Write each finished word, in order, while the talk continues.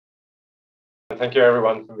Thank you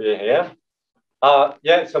everyone for being here.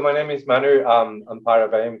 Yeah, so my name is Manu. I'm part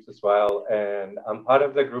of AIMS as well, and I'm part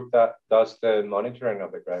of the group that does the monitoring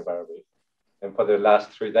of the Grey Barrier Reef. And for the last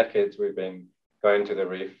 3 decades, we've been going to the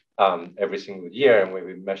reef every single year, and we've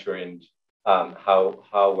been measuring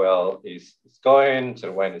how well it's going,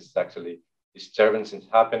 so when it's actually disturbances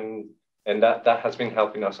happen, and that has been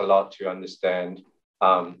helping us a lot to understand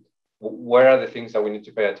where are the things that we need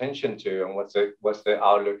to pay attention to, and what's the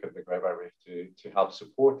outlook of the Grey Barrier Reef to help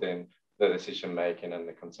supporting the decision making and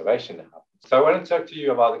the conservation that happens. So I want to talk to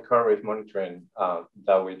you about the coral reef monitoring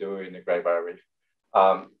that we do in the Grey Barrier Reef.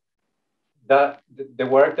 The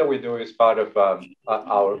work that we do is part of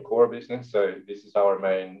our core business. So this is our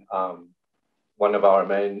main one of our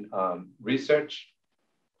main research.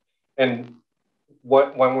 And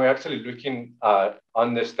when we're actually looking at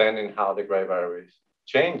understanding how the Grey Barrier Reef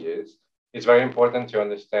changes, it's very important to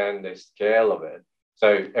understand the scale of it.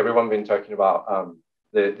 So everyone been talking about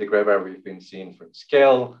the Grey Barrier Reef being seen from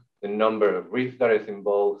scale, the number of reef that is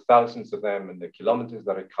involved, thousands of them, and the kilometers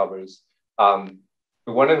that it covers. But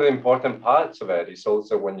one of the important parts of it is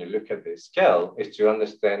also, when you look at the scale, is to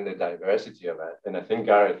understand the diversity of it. And I think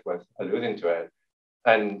Gareth was alluding to it.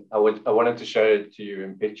 And I wanted to show it to you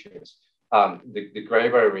in pictures. The Grey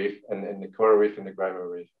Barrier Reef and the coral reef in the Grey Barrier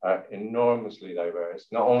Reef are enormously diverse.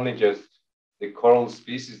 Not only just the coral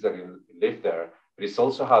species that live there, but it's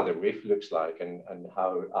also how the reef looks like and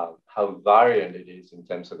how variant it is in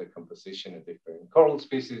terms of the composition of different coral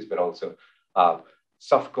species, but also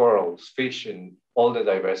soft corals, fish, and all the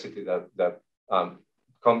diversity that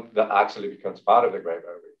actually becomes part of the Grey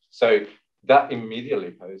Barrier Reef. So that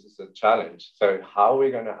immediately poses a challenge. So how are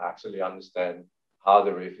we going to actually understand how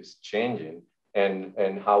the reef is changing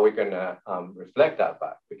and how we're going to reflect that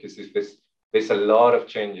back? Because there's a lot of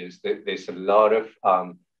changes. There's a lot of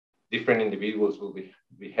different individuals will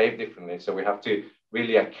behave differently. So we have to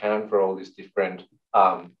really account for all these different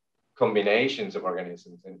combinations of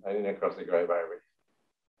organisms in across the Grey Barrier Reef.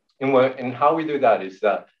 And how we do that is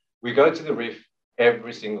that we go to the reef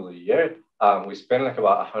every single year. We spend like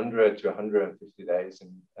about 100 to 150 days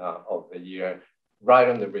of the year right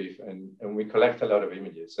on the reef, and we collect a lot of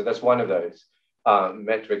images. So that's one of those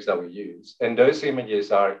metrics that we use. And those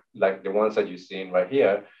images are like the ones that you're seeing right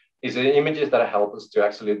here, is the images that help us to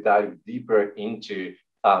actually dive deeper into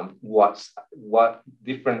what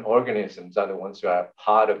different organisms are the ones who are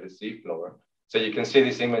part of the seafloor. So you can see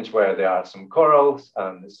this image where there are some corals,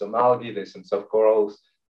 there's some algae, there's some soft corals.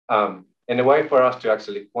 And the way for us to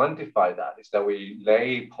actually quantify that is that we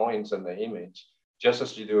lay points on the image, just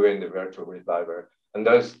as you do in the virtual reef diver. And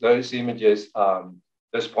those images,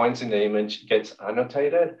 those points in the image gets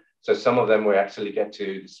annotated. So some of them we actually get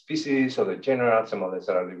to the species or the genera, some others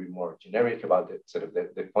are a little bit more generic about the sort of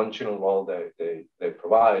the functional role they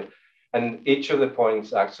provide. And each of the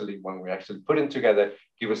points actually, when we actually put them together,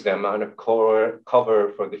 give us the amount of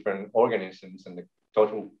cover for different organisms and the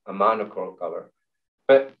total amount of coral cover.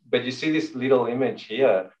 But you see this little image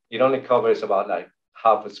here, it only covers about like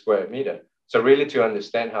half a square meter. So really, to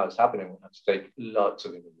understand how it's happening, we have to take lots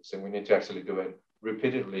of images, and we need to actually do it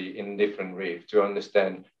repeatedly in different reefs to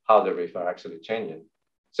understand how the reef are actually changing.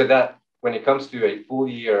 So that when it comes to a full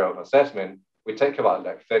year of assessment, we take about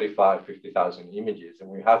like 50,000 images, and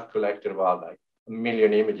we have collected about like 1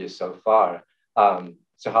 million images so far.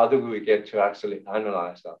 So how do we get to actually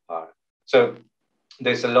analyze that part? So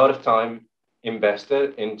there's a lot of time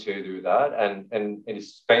invested into do that, and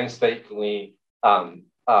it's painstakingly,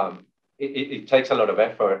 it takes a lot of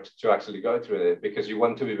effort to actually go through it, because you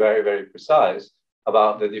want to be very, very precise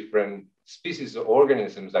about the different species of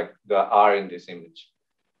organisms that are in this image.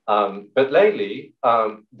 But lately,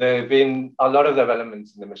 there have been a lot of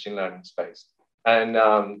developments in the machine learning space. And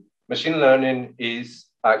machine learning is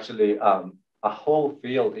actually a whole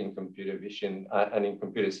field in computer vision and in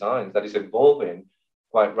computer science that is evolving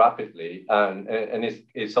quite rapidly. And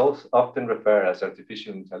it's also often referred as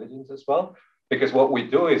artificial intelligence as well, because what we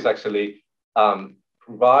do is actually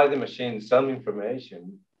provide the machine some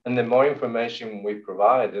information, and the more information we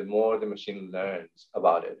provide, the more the machine learns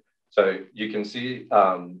about it. So you can see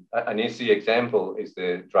an easy example is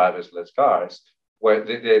the driverless cars, where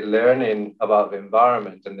they're learning about the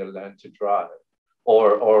environment and they learn to drive.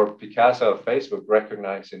 Or Picasso of Facebook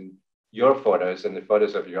recognizing your photos and the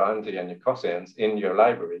photos of your auntie and your cousins in your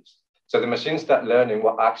libraries. So the machine start learning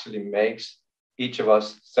what actually makes each of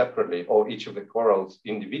us separately, or each of the corals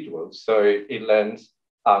individuals. So it learns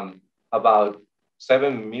about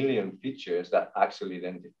 7 million features that actually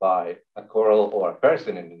identify a coral or a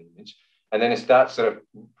person in an image. And then it starts sort of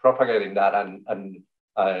propagating that and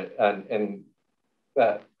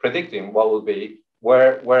predicting what will be,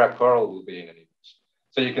 where a coral will be in an image.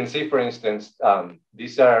 So you can see, for instance,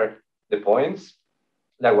 these are the points,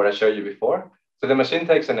 like what I showed you before. So the machine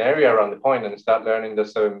takes an area around the point and start learning the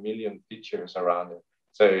 7 million features around it.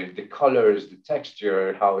 So the colors, the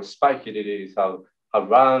texture, how spiky it is, how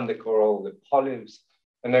round the coral, the polyps.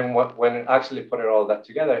 And then when it actually put it all that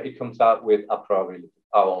together, it comes out with a probability.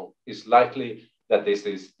 Oh, well, it's likely that this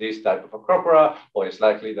is this type of acropora, or it's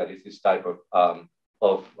likely that it's this type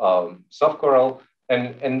of soft coral.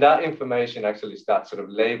 And that information actually starts sort of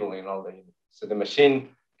labeling all the images. So the machine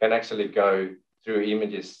can actually go through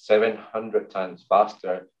images 700 times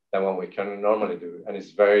faster than what we can normally do. And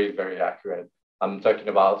it's very, very accurate. I'm talking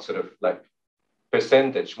about sort of like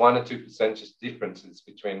percentage, 1 or 2% differences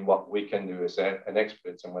between what we can do as an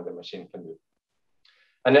expert and what the machine can do.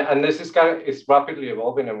 And this is it's rapidly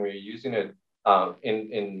evolving, and we're using it at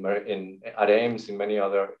AIMS in many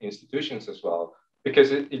other institutions as well,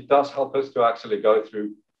 because it does help us to actually go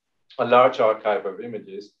through a large archive of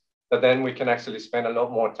images that then we can actually spend a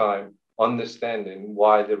lot more time understanding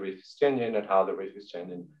why the reef is changing and how the reef is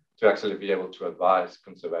changing to actually be able to advise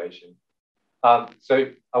conservation.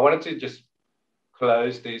 So I wanted to just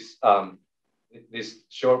close this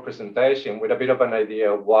short presentation with a bit of an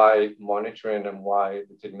idea of why monitoring and why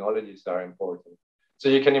the technologies are important. So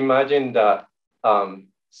you can imagine that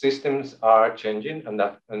systems are changing,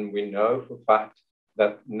 and we know for a fact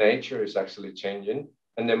that nature is actually changing.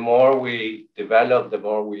 And the more we develop, the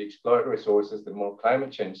more we exploit resources, the more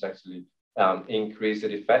climate change actually increases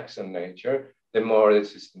the effects on nature, the more the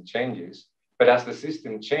system changes. But as the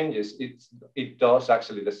system changes, it does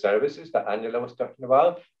actually the services that Angela was talking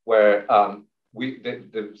about, where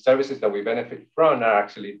the services that we benefit from are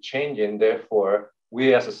actually changing. Therefore,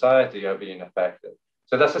 we as a society are being affected.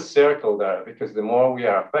 So that's a circle there, because the more we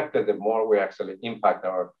are affected, the more we actually impact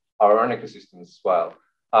our own ecosystems as well.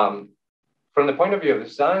 From the point of view of the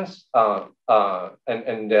science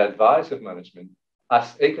and the advice of management,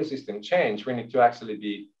 as ecosystem change, we need to actually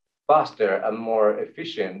be faster and more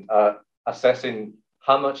efficient assessing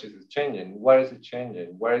how much is it changing, where is it changing,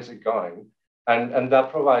 where is it going, and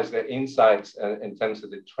that provides the insights in terms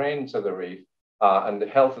of the trends of the reef and the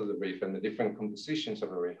health of the reef and the different compositions of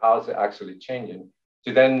the reef. How is it actually changing?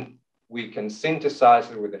 So then we can synthesize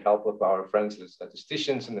it with the help of our friends, the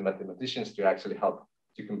statisticians and the mathematicians, to actually help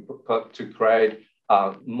to create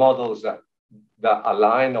models that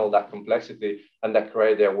align all that complexity and that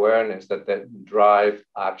create the awareness that drive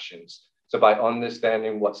actions. So by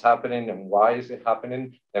understanding what's happening and why is it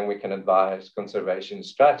happening, then we can advise conservation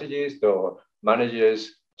strategists or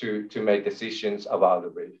managers to make decisions about the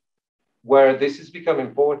reef. Where this has become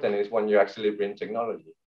important is when you actually bring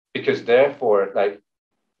technology, because therefore, like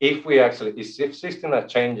if systems are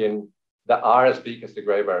changing that are as big as the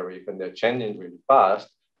Great Barrier Reef and they're changing really fast,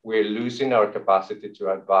 we're losing our capacity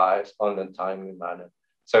to advise on a timely manner.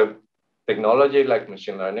 So technology like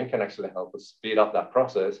machine learning can actually help us speed up that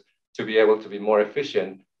process to be able to be more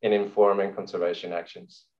efficient in informing conservation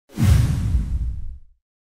actions.